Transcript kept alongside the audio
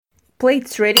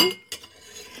Plates ready?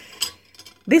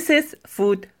 This is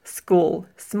Food School,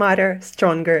 Smarter,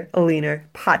 Stronger, Leaner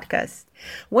podcast.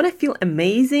 Want to feel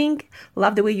amazing,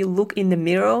 love the way you look in the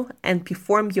mirror, and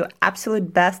perform your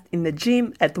absolute best in the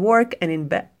gym, at work, and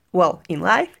in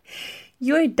life?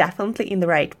 You're definitely in the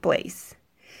right place.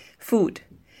 Food.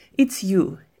 It's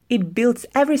you. It builds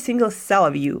every single cell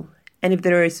of you. And if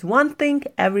there is one thing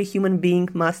every human being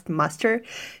must master,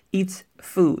 it's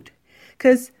food.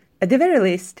 Because at the very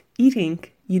least, eating,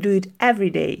 you do it every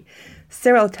day,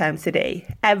 several times a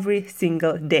day, every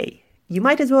single day. You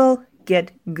might as well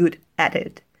get good at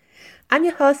it. I'm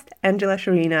your host, Angela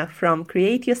Sharina from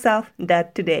Create Yourself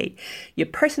That Today, your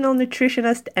personal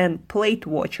nutritionist and plate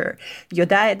watcher, your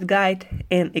diet guide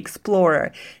and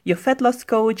explorer, your fat loss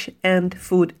coach and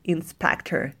food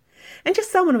inspector. And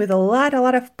just someone with a lot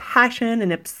of passion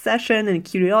and obsession and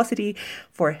curiosity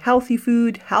for healthy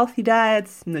food, healthy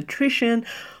diets, nutrition,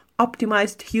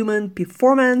 optimized human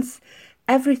performance,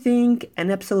 everything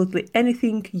and absolutely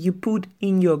anything you put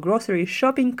in your grocery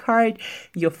shopping cart,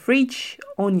 your fridge,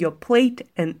 on your plate,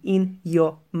 and in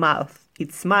your mouth.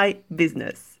 It's my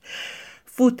business.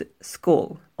 Food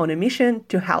School, on a mission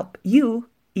to help you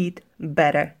eat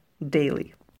better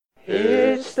daily.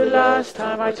 It's the last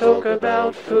time I talk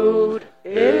about food.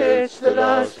 It's the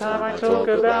last time I talk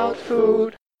about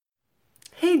food.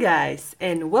 Hey guys,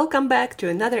 and welcome back to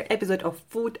another episode of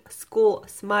Food School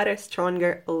Smarter,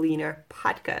 Stronger, Leaner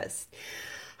podcast.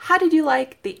 How did you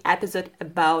like the episode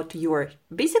about your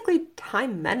basically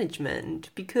time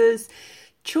management? Because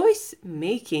choice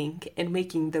making and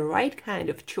making the right kind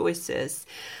of choices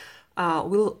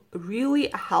will really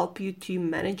help you to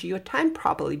manage your time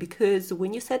properly, because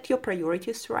when you set your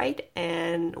priorities right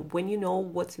and when you know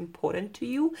what's important to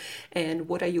you and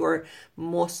what are your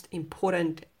most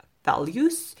important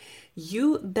values,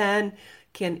 you then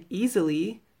can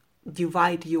easily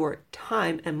divide your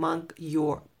time among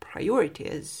your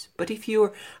priorities. But if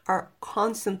you are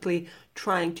constantly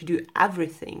trying to do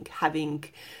everything, having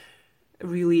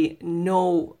really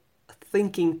no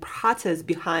thinking process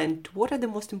behind what are the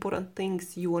most important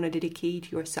things you want to dedicate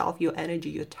yourself, your energy,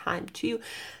 your time to,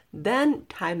 then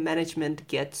time management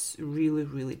gets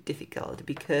really difficult,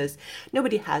 because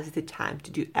nobody has the time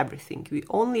to do everything. We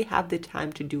only have the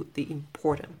time to do the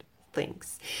important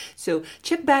things. So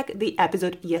check back the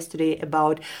episode yesterday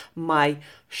about my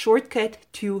shortcut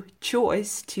to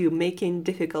choice, to making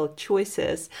difficult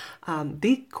choices,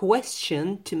 the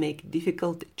question to make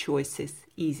difficult choices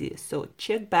easy. So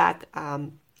check back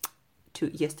to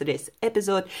yesterday's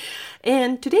episode,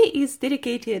 and today is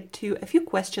dedicated to a few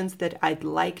questions that I'd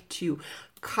like to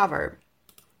cover.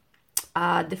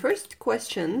 The first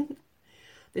question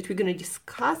that we're going to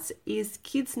discuss is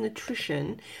kids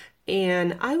nutrition,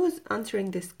 and I was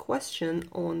answering this question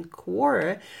on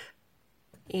Quora,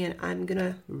 and I'm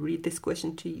gonna read this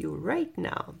question to you right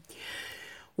now.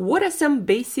 What are some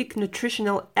basic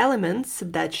nutritional elements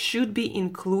that should be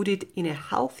included in a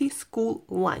healthy school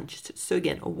lunch? So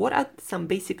again, what are some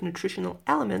basic nutritional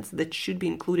elements that should be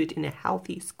included in a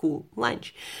healthy school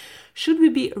lunch? Should we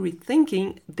be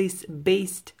rethinking this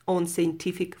based on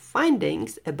scientific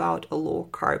findings about a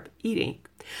low-carb eating?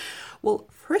 Well,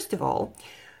 first of all,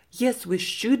 yes, we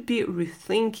should be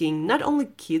rethinking not only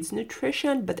kids'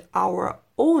 nutrition, but our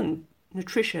own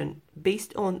nutrition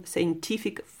based on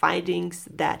scientific findings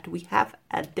that we have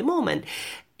at the moment.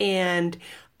 And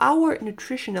our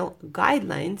nutritional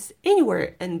guidelines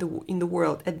anywhere in the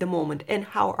world at the moment, and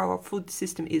how our food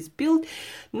system is built,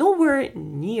 nowhere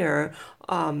near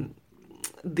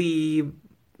the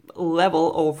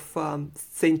level of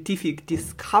scientific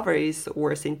discoveries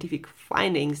or scientific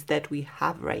findings that we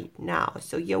have right now.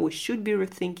 So yeah, we should be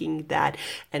rethinking that,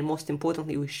 and most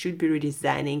importantly, we should be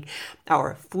redesigning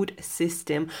our food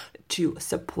system to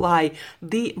supply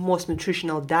the most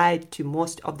nutritional diet to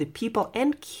most of the people,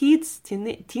 and kids,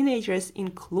 teenagers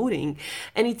including.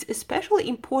 And it's especially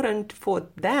important for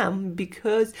them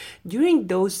because during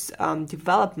those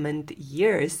development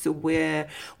years,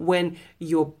 when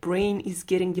your brain is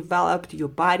getting developed, your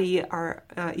body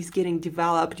is getting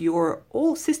developed, your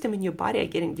whole system in your body are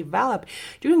getting developed.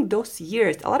 During those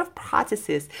years, a lot of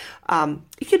processes,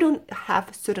 if you don't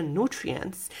have certain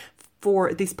nutrients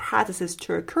for these processes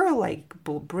to occur, like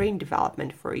brain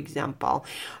development, for example,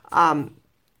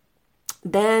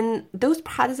 then those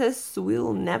processes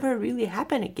will never really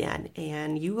happen again,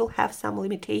 and you will have some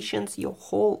limitations your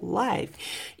whole life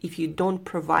if you don't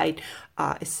provide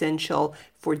essential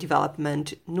for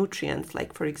development nutrients,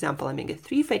 like for example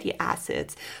omega-3 fatty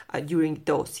acids during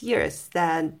those years.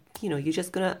 Then you're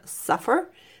just gonna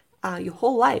suffer your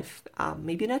whole life.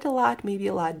 Maybe not a lot, maybe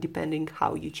a lot, depending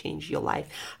how you change your life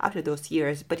after those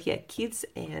years. But yeah, kids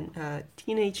and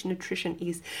teenage nutrition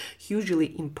is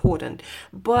hugely important.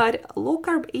 But low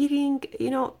carb eating,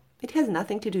 it has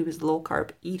nothing to do with low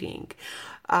carb eating.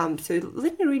 So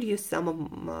let me read you some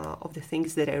of the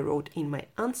things that I wrote in my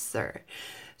answer.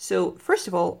 So first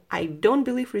of all, I don't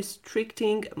believe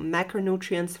restricting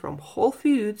macronutrients from whole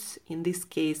foods, in this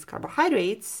case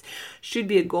carbohydrates, should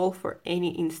be a goal for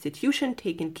any institution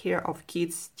taking care of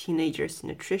kids, teenagers'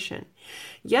 nutrition.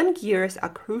 Young years are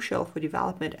crucial for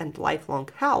development and lifelong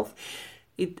health,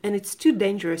 and it's too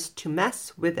dangerous to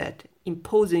mess with it,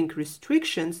 imposing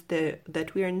restrictions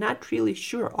that we are not really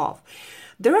sure of.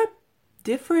 There are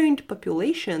different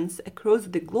populations across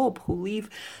the globe who live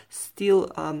still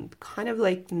kind of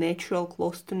like natural,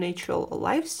 close to natural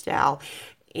lifestyle,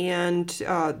 and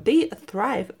they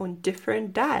thrive on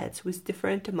different diets with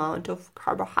different amount of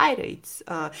carbohydrates.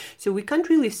 So we can't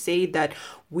really say that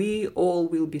we all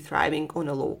will be thriving on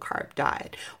a low carb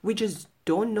diet. We just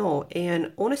don't know,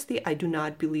 and honestly I do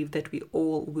not believe that we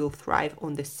all will thrive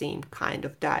on the same kind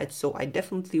of diet, so I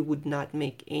definitely would not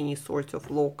make any sorts of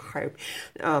low carb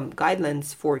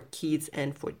guidelines for kids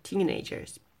and for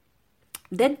teenagers.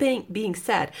 That being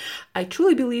said, I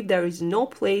truly believe there is no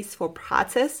place for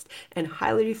processed and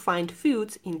highly refined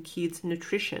foods in kids'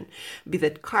 nutrition, be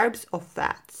that carbs or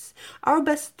fats. Our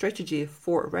best strategy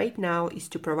for right now is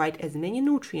to provide as many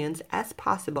nutrients as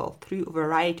possible through a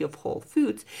variety of whole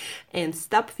foods and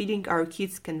stop feeding our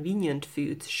kids convenient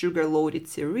foods, sugar-loaded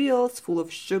cereals full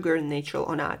of sugar, natural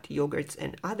or not, yogurts,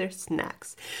 and other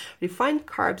snacks. Refined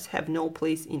carbs have no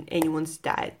place in anyone's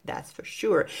diet, that's for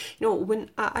sure. When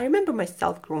I remember myself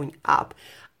growing up,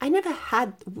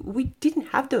 we didn't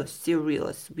have those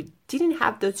cereals. We didn't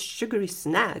have those sugary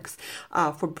snacks.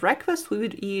 For breakfast, we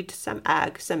would eat some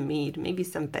eggs, some meat, maybe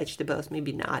some vegetables,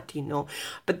 maybe not,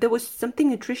 But there was something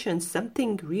nutritious,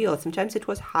 something real. Sometimes it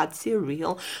was hot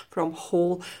cereal from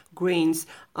whole grains.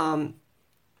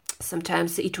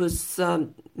 Sometimes it was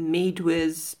made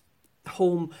with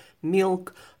home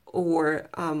milk, or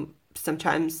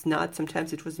sometimes not.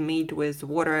 Sometimes it was made with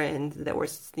water, and there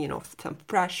was some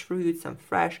fresh fruit, some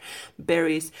fresh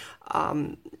berries,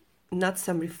 not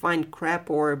some refined crepe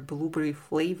or blueberry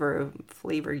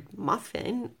flavored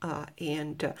muffin,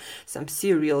 and some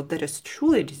cereal that is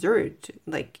truly dessert,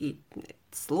 like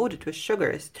it's loaded with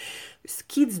sugars.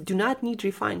 Kids do not need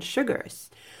refined sugars.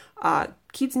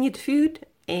 Kids need food,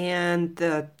 and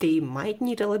they might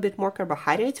need a little bit more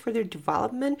carbohydrates for their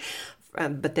development,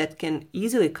 but that can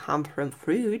easily come from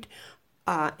fruit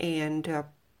and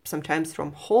sometimes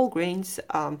from whole grains.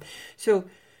 So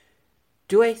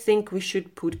do I think we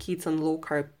should put kids on low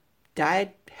carb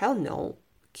diet? Hell no,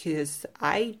 because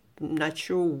I'm not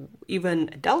sure even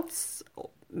adults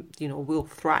will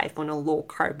thrive on a low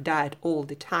carb diet all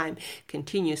the time,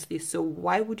 continuously. So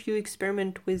why would you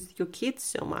experiment with your kids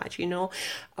so much?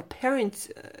 Parents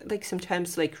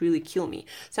sometimes really kill me.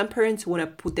 Some parents want to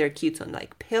put their kids on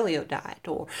paleo diet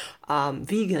or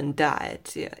vegan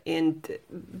diet, and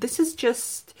this is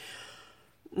just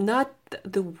not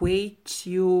the way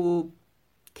to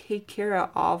take care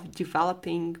of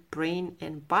developing brain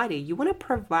and body. You want to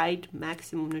provide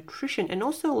maximum nutrition and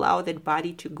also allow that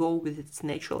body to go with its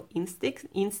natural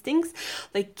instincts.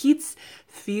 Kids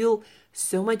feel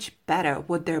so much better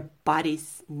what their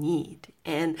bodies need,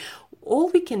 and all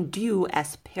we can do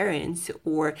as parents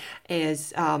or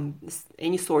as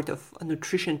any sort of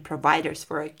nutrition providers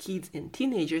for our kids and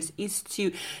teenagers is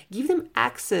to give them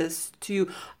access to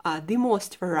the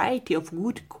most variety of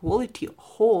good quality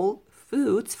whole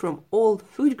foods from all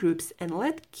food groups, and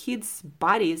let kids'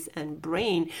 bodies and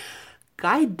brain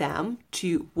guide them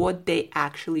to what they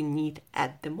actually need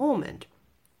at the moment.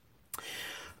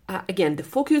 Again, the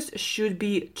focus should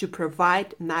be to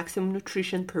provide maximum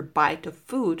nutrition per bite of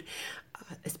food,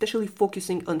 especially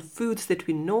focusing on foods that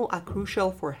we know are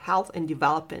crucial for health and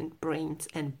developing brains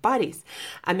and bodies.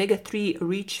 Omega-3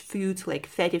 rich foods like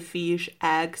fatty fish,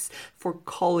 eggs for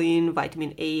choline,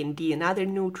 vitamin A and D and other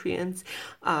nutrients,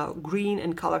 green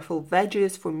and colorful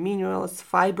veggies for minerals,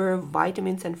 fiber,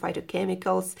 vitamins and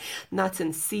phytochemicals, nuts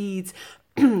and seeds,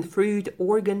 fruit,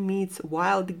 organ meats,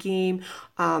 wild game.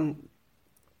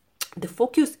 The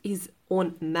focus is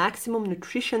on maximum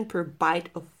nutrition per bite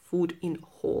of food in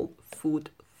whole food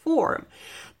form.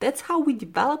 That's how we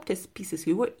developed as species.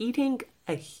 We were eating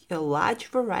a large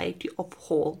variety of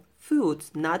whole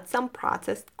foods, not some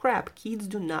processed crap. Kids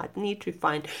do not need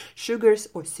refined sugars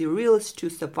or cereals to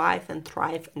survive and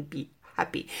thrive and be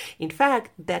happy. In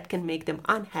fact, that can make them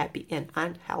unhappy and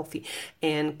unhealthy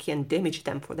and can damage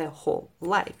them for their whole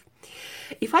life.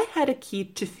 If I had a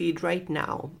kid to feed right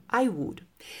now, I would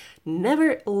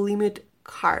never limit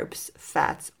carbs,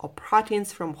 fats, or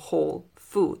proteins from whole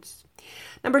foods.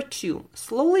 Number 2,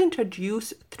 slowly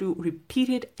introduce through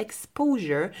repeated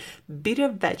exposure bitter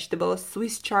vegetables,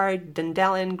 Swiss chard,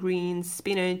 dandelion greens,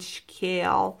 spinach,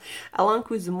 kale, along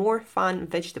with more fun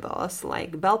vegetables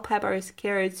like bell peppers,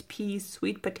 carrots, peas,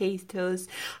 sweet potatoes.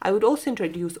 I would also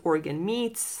introduce organ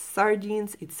meats,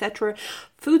 sardines, etc.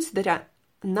 Foods that are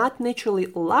not naturally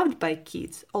loved by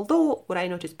kids, although what I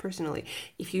noticed personally,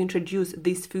 if you introduce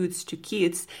these foods to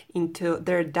kids into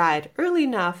their diet early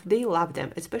enough, they love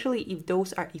them, especially if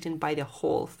those are eaten by the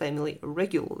whole family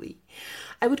regularly.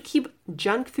 I would keep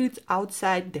junk foods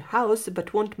outside the house,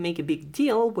 but won't make a big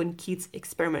deal when kids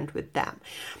experiment with them.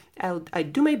 I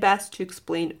do my best to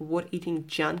explain what eating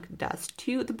junk does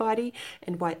to the body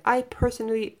and why I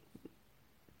personally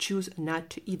choose not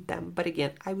to eat them. But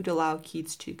again, I would allow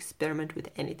kids to experiment with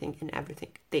anything and everything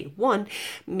they want,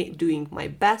 doing my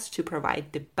best to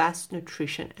provide the best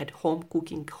nutrition at home,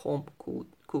 cooking home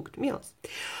cooked meals.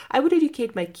 I would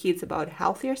educate my kids about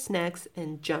healthier snacks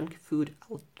and junk food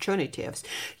alternatives.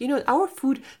 Our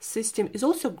food system is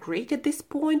also great at this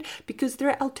point because there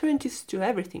are alternatives to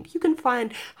everything. You can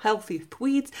find healthy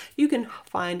sweets, you can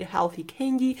find healthy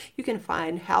candy, you can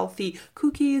find healthy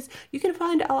cookies, you can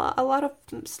find a lot of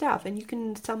stuff, and you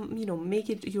can make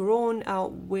it your own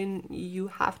when you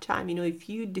have time. If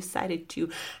you decided to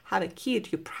have a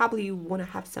kid, you probably want to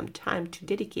have some time to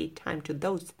dedicate time to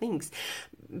those things,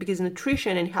 because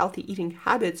nutrition and healthy eating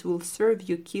habits will serve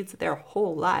your kids their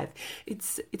whole life.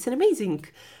 It's an amazing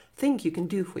thing you can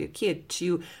do for your kid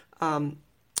to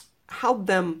help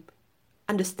them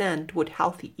understand what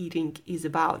healthy eating is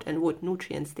about and what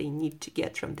nutrients they need to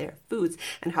get from their foods,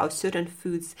 and how certain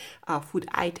food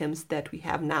items that we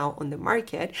have now on the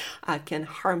market can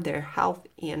harm their health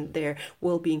and their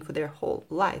well-being for their whole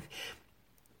life.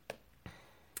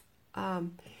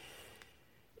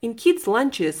 In kids'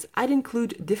 lunches, I'd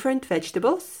include different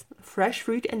vegetables, fresh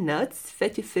fruit and nuts,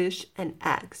 fatty fish, and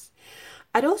eggs.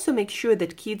 I'd also make sure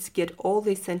that kids get all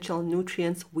the essential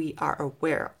nutrients we are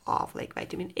aware of, like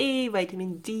vitamin A,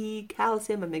 vitamin D,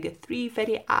 calcium, omega-3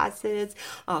 fatty acids,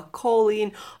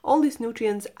 choline. All these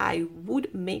nutrients, I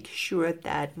would make sure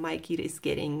that my kid is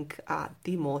getting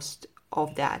the most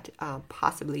of that,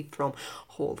 possibly from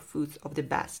whole foods of the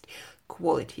best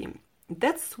quality.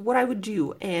 That's what I would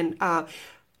do. And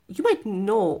you might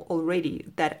know already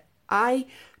that I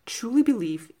truly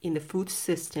believe in the food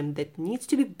system that needs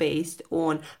to be based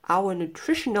on our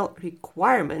nutritional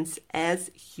requirements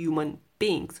as human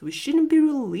beings. We shouldn't be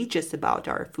religious about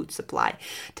our food supply.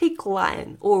 Take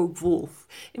lion or wolf.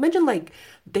 Imagine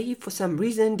they for some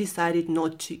reason decided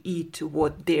not to eat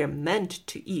what they're meant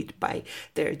to eat by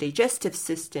their digestive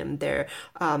system, their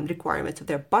requirements of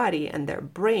their body and their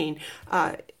brain.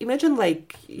 Imagine they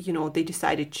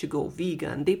decided to go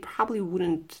vegan. They probably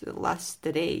wouldn't last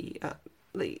the day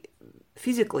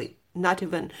physically, not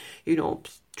even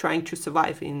trying to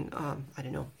survive in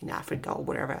in Africa or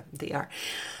wherever they are.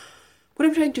 What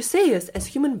I'm trying to say is, as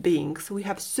human beings, we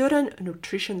have certain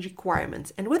nutrition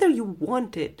requirements, and whether you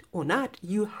want it or not,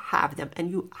 you have them,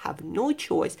 and you have no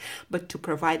choice but to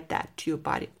provide that to your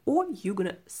body, or you're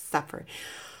gonna suffer.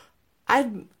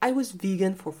 I was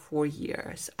vegan for 4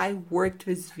 years. I worked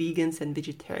with vegans and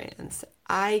vegetarians.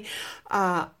 I'm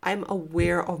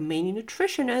aware of many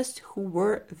nutritionists who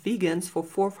were vegans for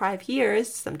 4 or 5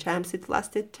 years. Sometimes it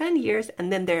lasted 10 years,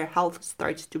 and then their health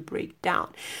starts to break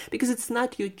down, because it's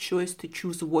not your choice to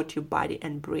choose what your body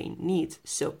and brain needs.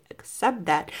 So accept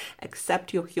that,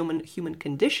 accept your human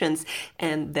conditions,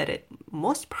 and that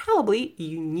most probably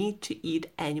you need to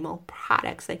eat animal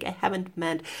products. I haven't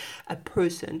met a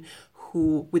person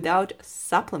who, without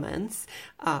supplements,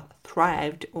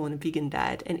 thrived on a vegan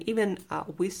diet. And even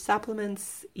with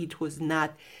supplements, it was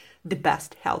not the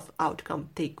best health outcome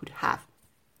they could have.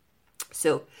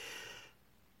 So,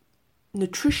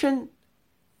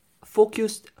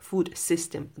 nutrition-focused food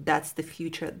system, that's the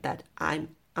future that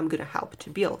I'm going to help to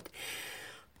build.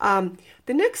 The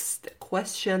next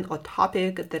question or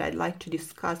topic that I'd like to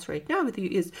discuss right now with you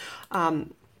is,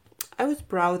 I was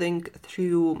browsing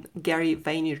through Gary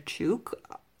Vaynerchuk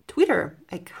Twitter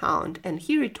account, and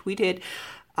he retweeted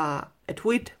a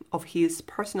tweet of his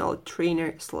personal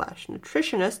trainer /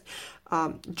 nutritionist,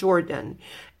 Jordan.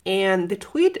 And the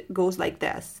tweet goes like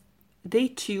this: Day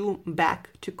 2 back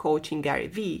to coaching Gary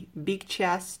V. Big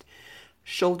chest,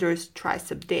 shoulders,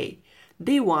 tricep day.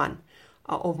 Day 1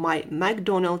 of my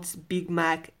McDonald's Big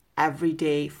Mac every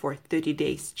day for 30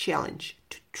 days challenge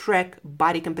to track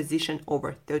body composition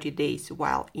over 30 days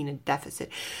while in a deficit.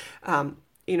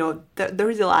 there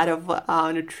is a lot of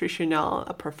nutritional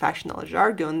professional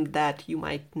jargon that you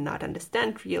might not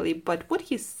understand really, but what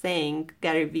he's saying,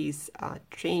 Gary Vee's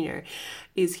trainer,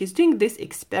 is he's doing this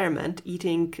experiment,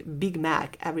 eating Big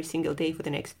Mac every single day for the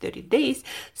next 30 days,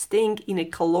 staying in a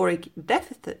caloric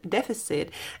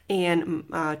deficit and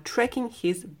tracking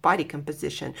his body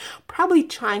composition, probably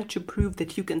trying to prove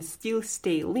that you can still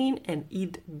stay lean and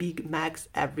eat Big Macs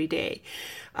every day.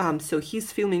 So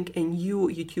he's filming a new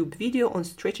YouTube video on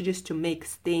strategies to make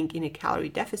staying in a calorie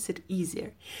deficit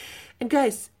easier. And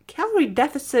guys, calorie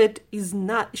deficit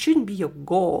shouldn't be your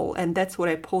goal, and that's what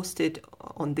I posted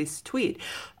on this tweet.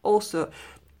 Also,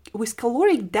 with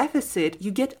caloric deficit,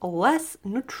 you get less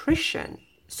nutrition.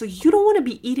 So you don't want to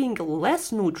be eating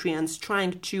less nutrients,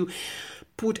 trying to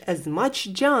put as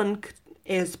much junk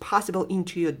as possible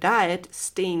into your diet,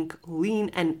 staying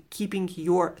lean and keeping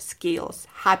your scales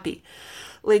happy.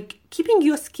 Like, keeping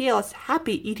your scales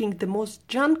happy eating the most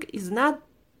junk is not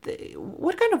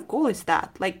what kind of goal is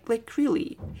that? Like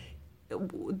really,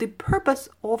 the purpose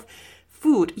of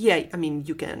food, yeah, I mean,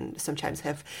 you can sometimes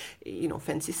have,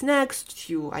 fancy snacks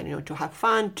to have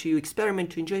fun, to experiment,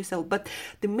 to enjoy yourself. But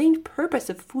the main purpose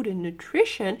of food and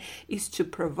nutrition is to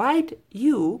provide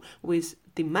you with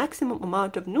the maximum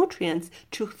amount of nutrients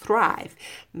to thrive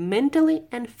mentally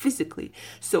and physically.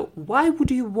 So why would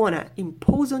you want to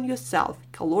impose on yourself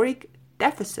caloric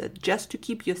deficit just to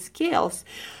keep your scales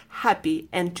happy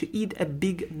and to eat a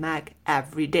Big Mac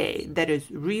every day? That is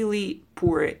really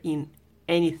poor in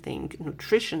anything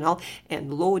nutritional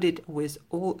and loaded with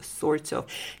all sorts of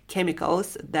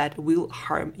chemicals that will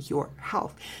harm your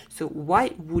health. So why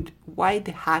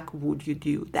the heck would you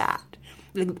do that?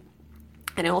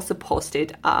 And I also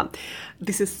posted,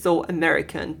 this is so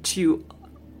American to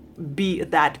be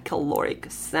that caloric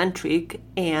centric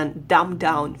and dumb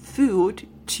down food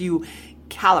to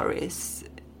calories,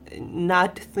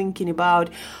 not thinking about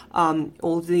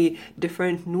all the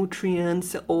different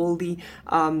nutrients, all the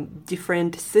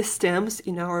different systems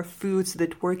in our foods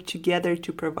that work together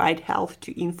to provide health,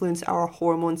 to influence our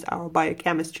hormones, our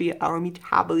biochemistry, our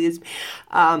metabolism.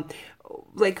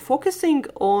 Like focusing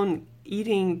on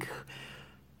eating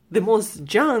the most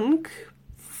junk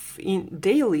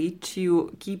daily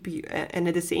to keep you, and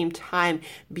at the same time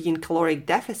be in caloric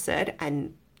deficit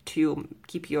and to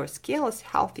keep your scales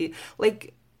healthy.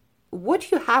 Like,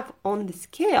 what you have on the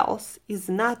scales is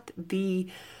not the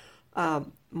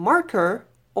marker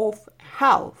of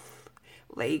health.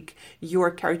 Like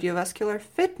your cardiovascular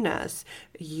fitness,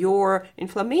 your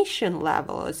inflammation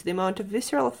levels, the amount of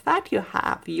visceral fat you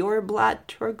have, your blood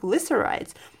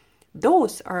triglycerides.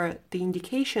 Those are the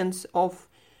indications of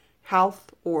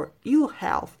health or ill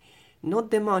health,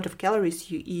 not the amount of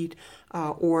calories you eat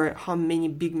or how many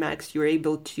Big Macs you're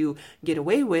able to get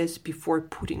away with before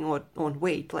putting on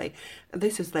weight. Like,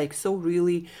 this is like so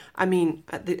really, I mean,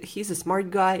 he's a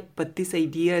smart guy, but this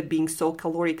idea being so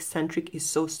caloric centric is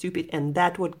so stupid, and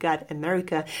that's what got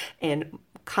America and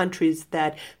countries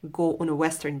that go on a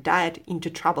Western diet into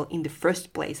trouble in the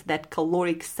first place. That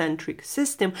caloric centric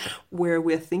system where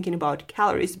we're thinking about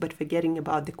calories but forgetting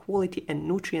about the quality and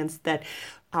nutrients that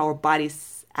our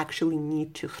bodies actually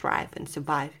need to thrive and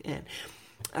survive and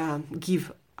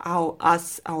give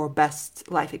us our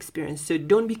best life experience. So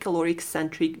don't be caloric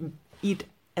centric. Eat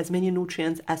as many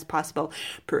nutrients as possible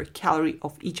per calorie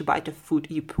of each bite of food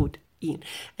you put in.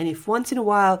 And if once in a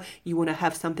while you want to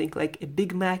have something like a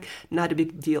Big Mac, not a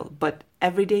big deal. But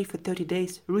every day for 30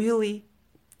 days, really,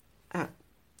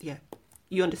 yeah,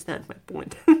 you understand my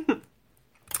point.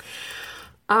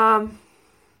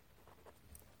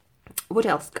 What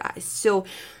else, guys? So,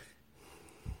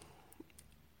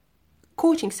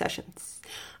 coaching sessions.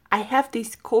 I have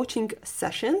these coaching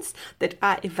sessions that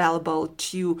are available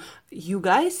to you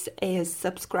guys as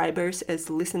subscribers, as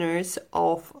listeners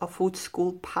of a Food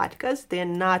School podcast. They're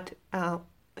not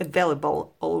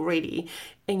available already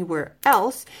anywhere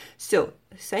else. So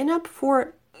sign up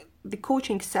for the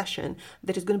coaching session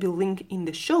that is going to be linked in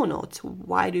the show notes.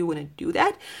 Why do you want to do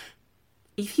that?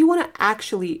 If you want to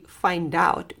actually find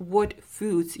out what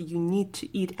foods you need to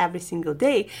eat every single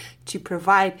day to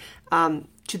provide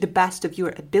to the best of your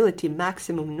ability,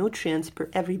 maximum nutrients per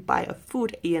every bite of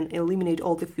food, and eliminate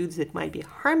all the foods that might be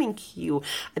harming you,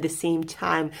 at the same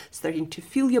time starting to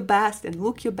feel your best and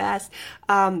look your best,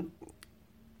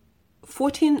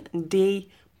 14-day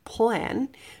plan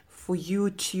for you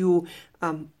to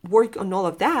work on all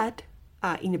of that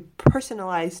in a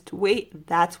personalized way.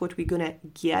 That's what we're gonna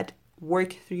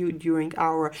work through during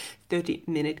our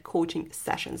 30-minute coaching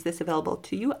sessions. This is available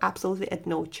to you absolutely at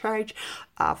no charge.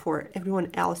 For everyone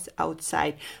else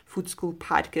outside Food School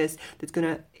podcast that's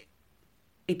gonna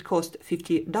It costs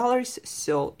 $50,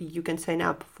 so you can sign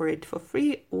up for it for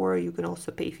free, or you can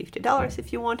also pay $50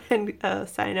 if you want and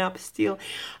sign up still.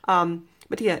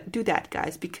 But yeah, do that,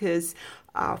 guys, because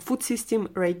food system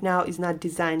right now is not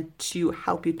designed to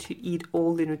help you to eat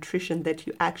all the nutrition that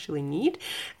you actually need.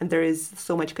 And there is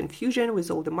so much confusion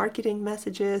with all the marketing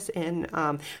messages and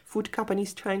food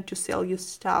companies trying to sell you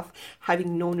stuff,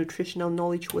 having no nutritional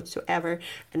knowledge whatsoever,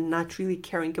 and not really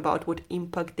caring about what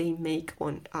impact they make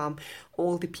on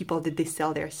all the people that they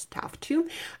sell their stuff to.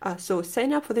 So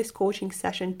sign up for this coaching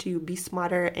session to be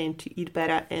smarter and to eat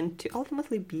better and to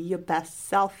ultimately be your best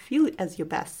self, feel as your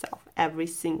best self every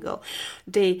single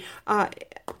day.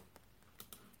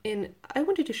 And I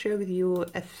wanted to share with you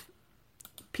a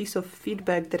piece of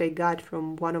feedback that I got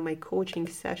from one of my coaching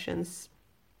sessions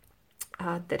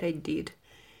that I did.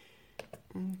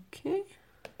 Okay.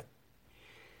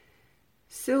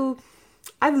 So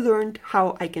I've learned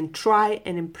how I can try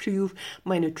and improve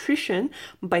my nutrition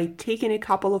by taking a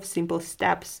couple of simple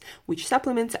steps: which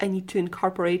supplements I need to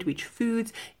incorporate, which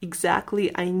foods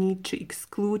exactly I need to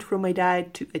exclude from my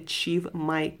diet to achieve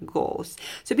my goals.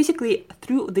 So basically,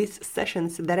 through these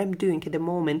sessions that I'm doing at the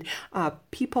moment,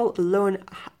 people learn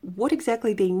what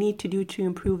exactly they need to do to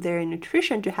improve their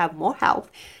nutrition, to have more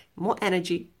health, more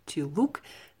energy, to look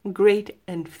great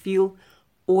and feel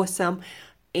awesome.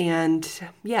 And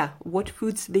yeah, what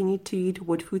foods they need to eat,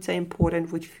 what foods are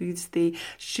important, what foods they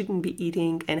shouldn't be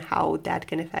eating, and how that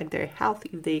can affect their health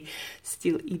if they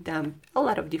still eat them. A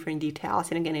lot of different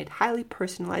details. And again, it highly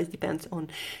personalized, depends on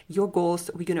your goals.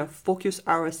 We're going to focus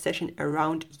our session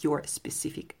around your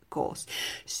specific goals.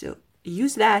 So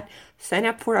use that, sign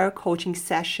up for our coaching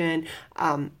session.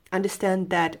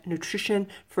 Understand that nutrition,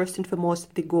 first and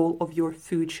foremost, the goal of your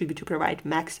food should be to provide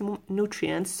maximum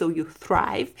nutrients so you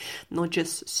thrive, not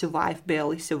just survive,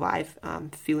 barely survive,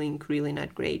 feeling really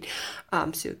not great.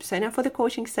 So sign up for the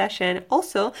coaching session.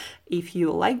 Also, if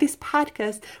you like this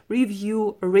podcast,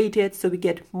 review, rate it so we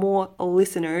get more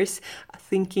listeners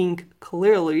thinking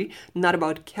clearly, not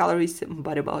about calories,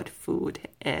 but about food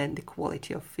and the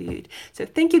quality of food. So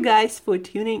thank you guys for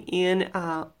tuning in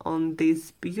on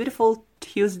this beautiful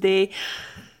Tuesday.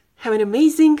 Have an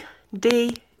amazing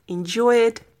day, enjoy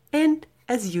it, and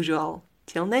as usual,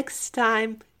 till next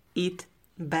time, eat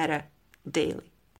better daily.